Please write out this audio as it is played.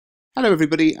Hello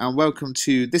everybody and welcome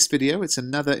to this video. It's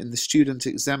another in the student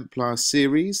exemplar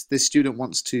series. This student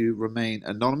wants to remain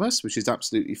anonymous, which is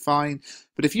absolutely fine.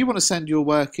 But if you want to send your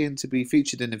work in to be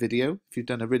featured in a video, if you've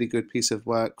done a really good piece of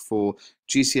work for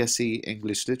GCSE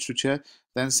English Literature,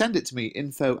 then send it to me,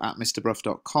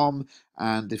 info@mrbruff.com,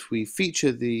 and if we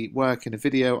feature the work in a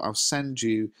video, I'll send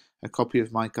you a copy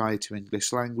of my guide to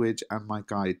English language and my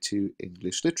guide to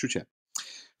English literature.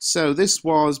 So this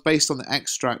was based on the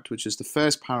extract, which is the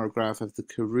first paragraph of the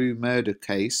Carew murder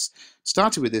case.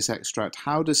 Started with this extract: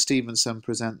 how does Stevenson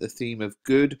present the theme of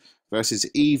good versus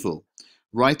evil?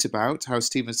 Write about how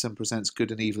Stevenson presents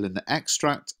good and evil in the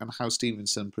extract and how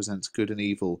Stevenson presents good and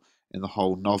evil in the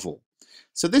whole novel.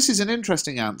 So this is an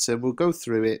interesting answer. We'll go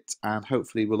through it and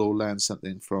hopefully we'll all learn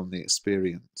something from the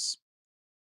experience.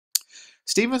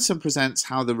 Stevenson presents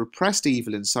how the repressed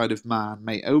evil inside of man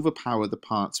may overpower the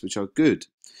parts which are good.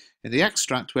 In the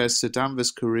extract where Sir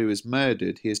Danvers Carew is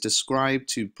murdered, he is described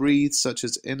to breathe such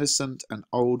as innocent and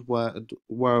old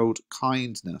world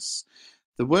kindness.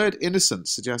 The word innocent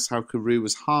suggests how Carew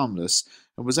was harmless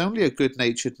and was only a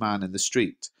good-natured man in the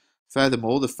street.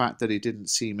 Furthermore, the fact that he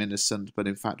didn't seem innocent but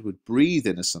in fact would breathe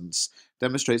innocence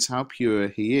demonstrates how pure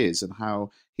he is and how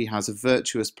he has a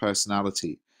virtuous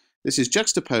personality. This is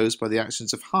juxtaposed by the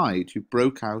actions of Hyde, who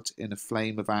broke out in a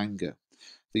flame of anger.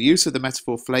 The use of the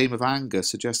metaphor flame of anger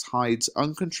suggests Hyde's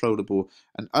uncontrollable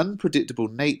and unpredictable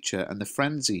nature and the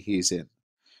frenzy he is in.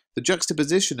 The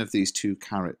juxtaposition of these two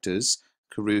characters,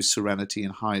 Carew's serenity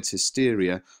and Hyde's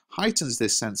hysteria, heightens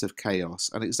this sense of chaos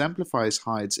and exemplifies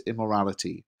Hyde's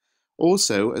immorality.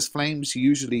 Also, as flames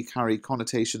usually carry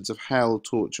connotations of hell,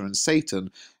 torture and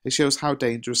Satan, it shows how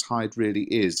dangerous Hyde really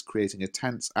is, creating a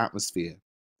tense atmosphere.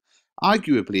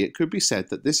 Arguably, it could be said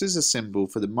that this is a symbol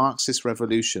for the Marxist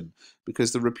revolution,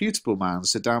 because the reputable man,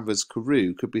 Sir Danvers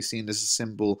Carew, could be seen as a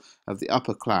symbol of the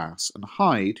upper class, and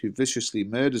Hyde, who viciously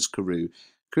murders Carew,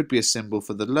 could be a symbol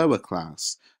for the lower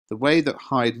class. The way that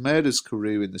Hyde murders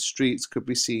Carew in the streets could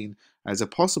be seen as a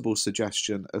possible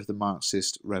suggestion of the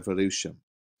Marxist revolution.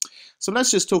 So let's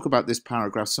just talk about this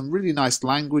paragraph. Some really nice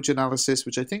language analysis,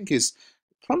 which I think is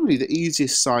probably the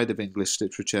easiest side of English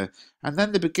literature, and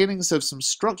then the beginnings of some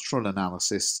structural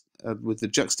analysis with the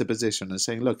juxtaposition and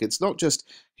saying, look, it's not just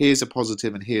here's a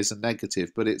positive and here's a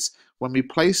negative, but it's when we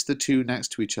place the two next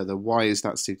to each other, why is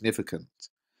that significant?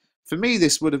 For me,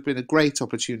 this would have been a great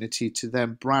opportunity to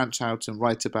then branch out and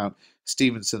write about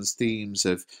Stevenson's themes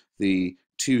of the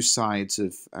two sides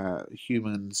of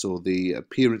humans, or the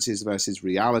appearances versus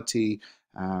reality,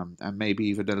 and maybe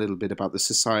even a little bit about the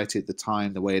society at the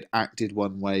time, the way it acted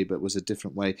one way but was a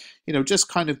different way. You know, just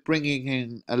kind of bringing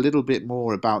in a little bit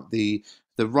more about the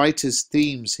writer's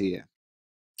themes here.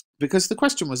 Because the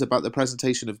question was about the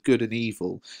presentation of good and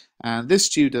evil, and this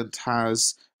student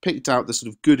has picked out the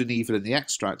sort of good and evil in the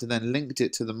extract and then linked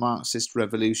it to the Marxist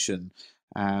revolution,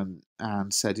 and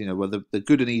said, you know, well, the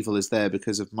good and evil is there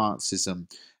because of Marxism,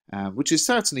 which is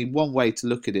certainly one way to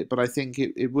look at it, but I think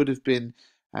it would have been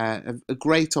a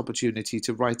great opportunity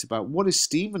to write about what is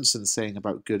Stevenson saying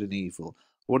about good and evil.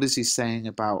 What is he saying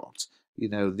about, you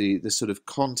know, the sort of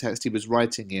context he was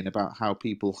writing in, about how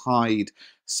people hide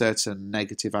certain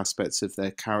negative aspects of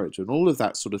their character, and all of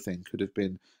that sort of thing could have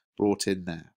been brought in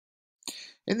there.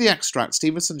 In the extract,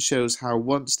 Stevenson shows how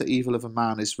once the evil of a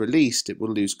man is released, it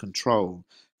will lose control.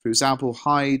 For example,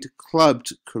 Hyde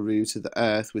clubbed Carew to the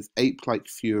earth with ape-like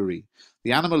fury.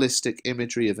 The animalistic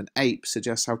imagery of an ape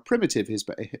suggests how primitive his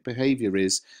behaviour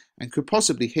is and could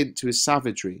possibly hint to his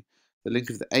savagery. The link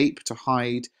of the ape to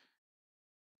Hyde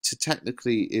to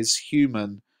technically is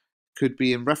human could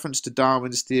be in reference to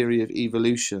Darwin's theory of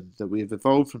evolution, that we have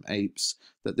evolved from apes,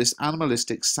 that this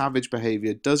animalistic savage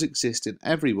behaviour does exist in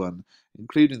everyone,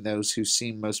 including those who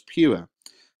seem most pure.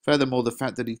 Furthermore, the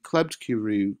fact that he clubbed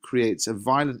Carew creates a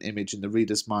violent image in the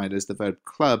reader's mind, as the verb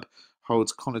club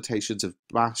holds connotations of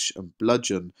bash and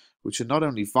bludgeon, which are not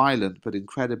only violent but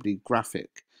incredibly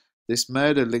graphic. This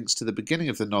murder links to the beginning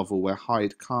of the novel, where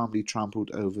Hyde calmly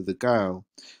trampled over the girl.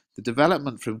 The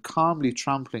development from calmly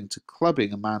trampling to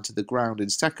clubbing a man to the ground in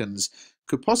seconds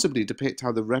could possibly depict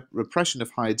how the repression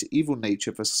of Hyde's evil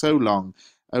nature for so long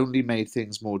only made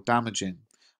things more damaging.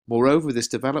 Moreover, this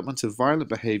development of violent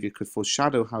behaviour could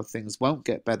foreshadow how things won't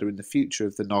get better in the future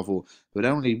of the novel, but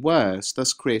only worse,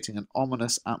 thus creating an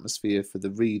ominous atmosphere for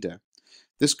the reader.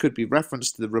 This could be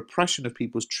reference to the repression of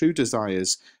people's true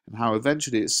desires, and how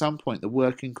eventually at some point the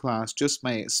working class just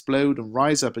may explode and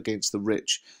rise up against the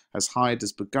rich, as Hyde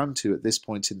has begun to at this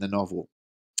point in the novel.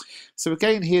 So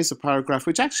again, here's a paragraph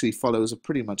which actually follows a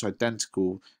pretty much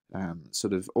identical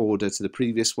sort of order to the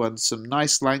previous one. Some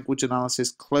nice language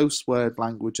analysis, close word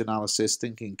language analysis,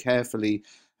 thinking carefully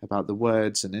about the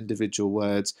words and individual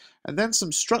words, and then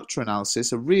some structure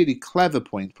analysis, a really clever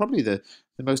point, probably the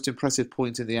most impressive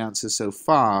point in the answer so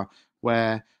far,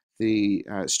 where the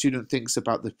student thinks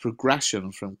about the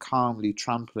progression from calmly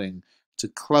trampling to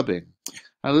clubbing.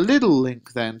 A little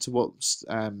link then to what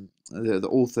the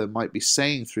author might be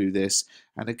saying through this,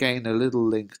 and again a little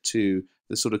link to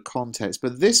the sort of context.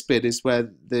 But this bit is where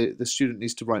the student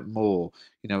needs to write more.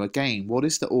 You know, again, what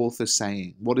is the author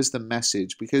saying? What is the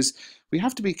message? Because we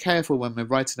have to be careful when we're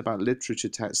writing about literature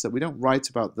texts that we don't write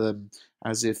about them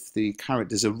as if the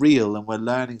characters are real and we're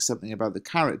learning something about the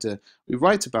character. We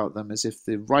write about them as if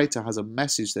the writer has a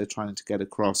message they're trying to get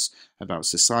across about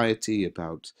society,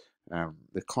 about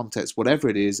the context, whatever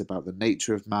it is, about the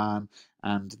nature of man,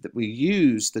 and that we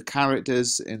use the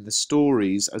characters in the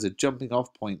stories as a jumping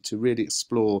off point to really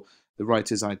explore the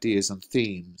writer's ideas and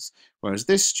themes. Whereas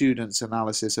this student's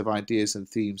analysis of ideas and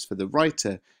themes for the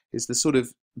writer is the sort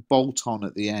of bolt on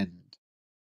at the end.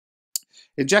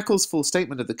 In Jekyll's full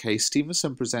statement of the case,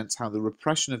 Stevenson presents how the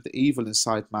repression of the evil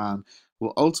inside man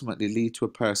will ultimately lead to a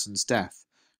person's death.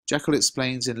 Jekyll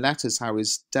explains in letters how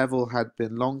his devil had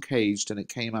been long caged and it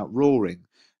came out roaring.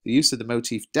 The use of the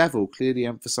motif devil clearly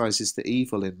emphasizes the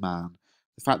evil in man.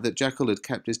 The fact that Jekyll had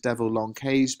kept his devil long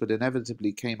caged but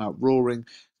inevitably came out roaring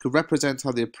could represent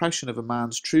how the oppression of a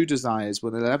man's true desires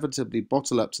would inevitably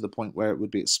bottle up to the point where it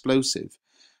would be explosive.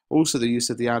 Also, the use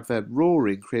of the adverb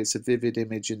roaring creates a vivid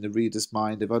image in the reader's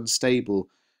mind of unstable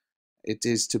it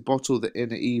is to bottle the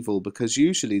inner evil, because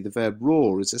usually the verb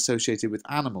roar is associated with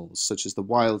animals, such as the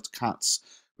wild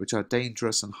cats, which are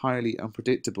dangerous and highly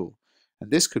unpredictable. And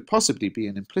this could possibly be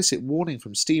an implicit warning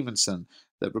from Stevenson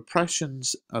that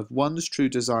repressions of one's true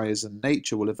desires and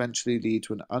nature will eventually lead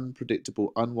to an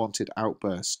unpredictable, unwanted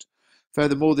outburst.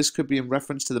 Furthermore, this could be in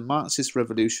reference to the Marxist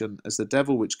revolution, as the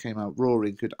devil which came out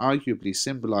roaring could arguably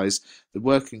symbolize the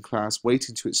working class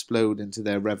waiting to explode into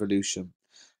their revolution.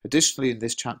 Additionally, in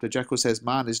this chapter, Jekyll says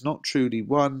man is not truly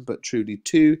one, but truly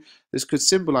two. This could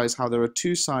symbolize how there are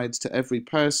two sides to every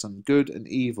person, good and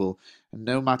evil, and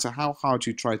no matter how hard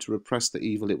you try to repress the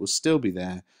evil, it will still be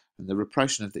there, and the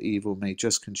repression of the evil may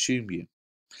just consume you.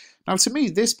 Now, to me,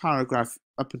 this paragraph,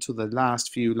 up until the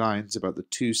last few lines about the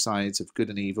two sides of good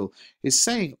and evil, is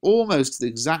saying almost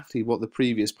exactly what the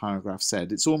previous paragraph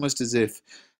said. It's almost as if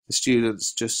the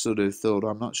students just sort of thought,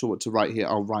 I'm not sure what to write here,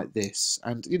 I'll write this.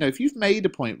 And, you know, if you've made a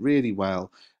point really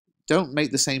well, don't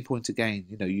make the same point again.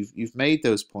 You know, you've made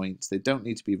those points. They don't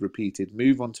need to be repeated.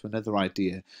 Move on to another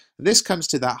idea. And this comes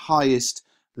to that highest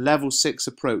level 6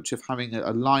 approach of having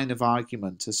a line of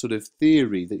argument, a sort of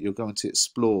theory that you're going to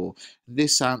explore. And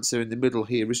this answer in the middle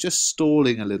here is just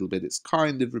stalling a little bit. It's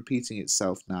kind of repeating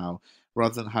itself now,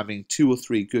 rather than having 2 or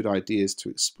 3 good ideas to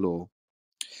explore.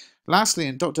 Lastly,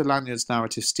 in Dr. Lanyard's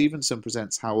narrative, Stevenson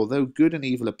presents how, although good and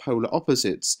evil are polar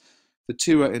opposites, the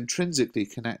two are intrinsically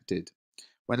connected.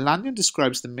 When Lanyard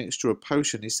describes the mixture of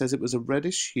potion, he says it was a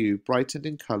reddish hue, brightened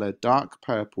in colour, dark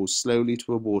purple, slowly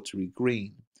to a watery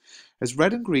green. As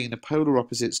red and green are polar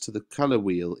opposites to the colour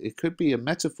wheel, it could be a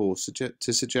metaphor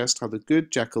to suggest how the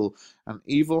good Jekyll and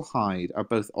evil Hyde are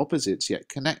both opposites yet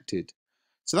connected.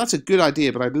 So that's a good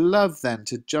idea, but I'd love then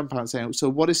to jump out and say, so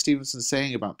what is Stevenson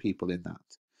saying about people in that?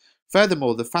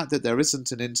 Furthermore, the fact that there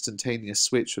isn't an instantaneous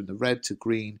switch from the red to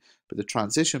green, but the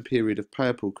transition period of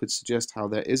purple could suggest how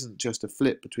there isn't just a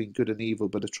flip between good and evil,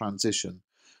 but a transition.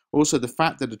 Also, the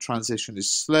fact that a transition is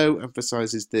slow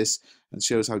emphasizes this and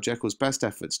shows how Jekyll's best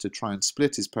efforts to try and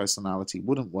split his personality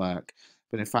wouldn't work,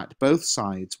 but in fact both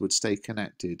sides would stay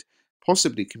connected,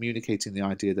 possibly communicating the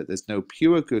idea that there's no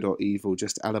pure good or evil,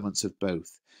 just elements of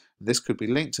both. This could be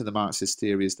linked to the Marxist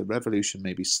theory as the revolution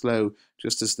may be slow,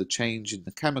 just as the change in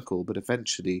the chemical, but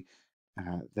eventually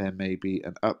there may be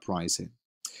an uprising.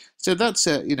 So that's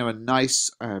a nice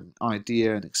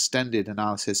idea, an extended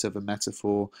analysis of a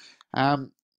metaphor.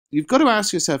 You've got to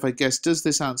ask yourself, I guess, does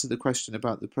this answer the question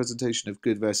about the presentation of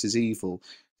good versus evil?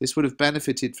 This would have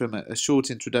benefited from a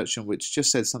short introduction which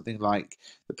just said something like,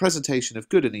 the presentation of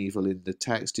good and evil in the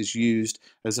text is used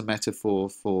as a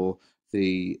metaphor for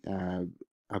the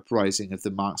uprising of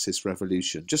the Marxist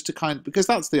revolution, just to because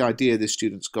that's the idea the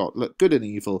students got. Look, good and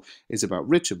evil is about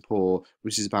rich and poor,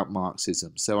 which is about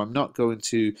Marxism. So I'm not going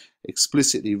to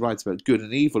explicitly write about good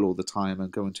and evil all the time.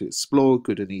 I'm going to explore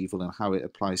good and evil and how it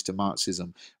applies to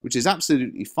Marxism, which is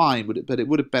absolutely fine, but it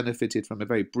would have benefited from a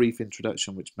very brief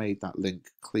introduction which made that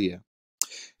link clear.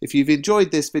 If you've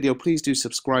enjoyed this video, please do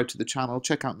subscribe to the channel.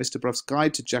 Check out Mr. Bruff's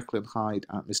Guide to Jekyll and Hyde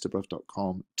at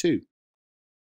mrbruff.com too.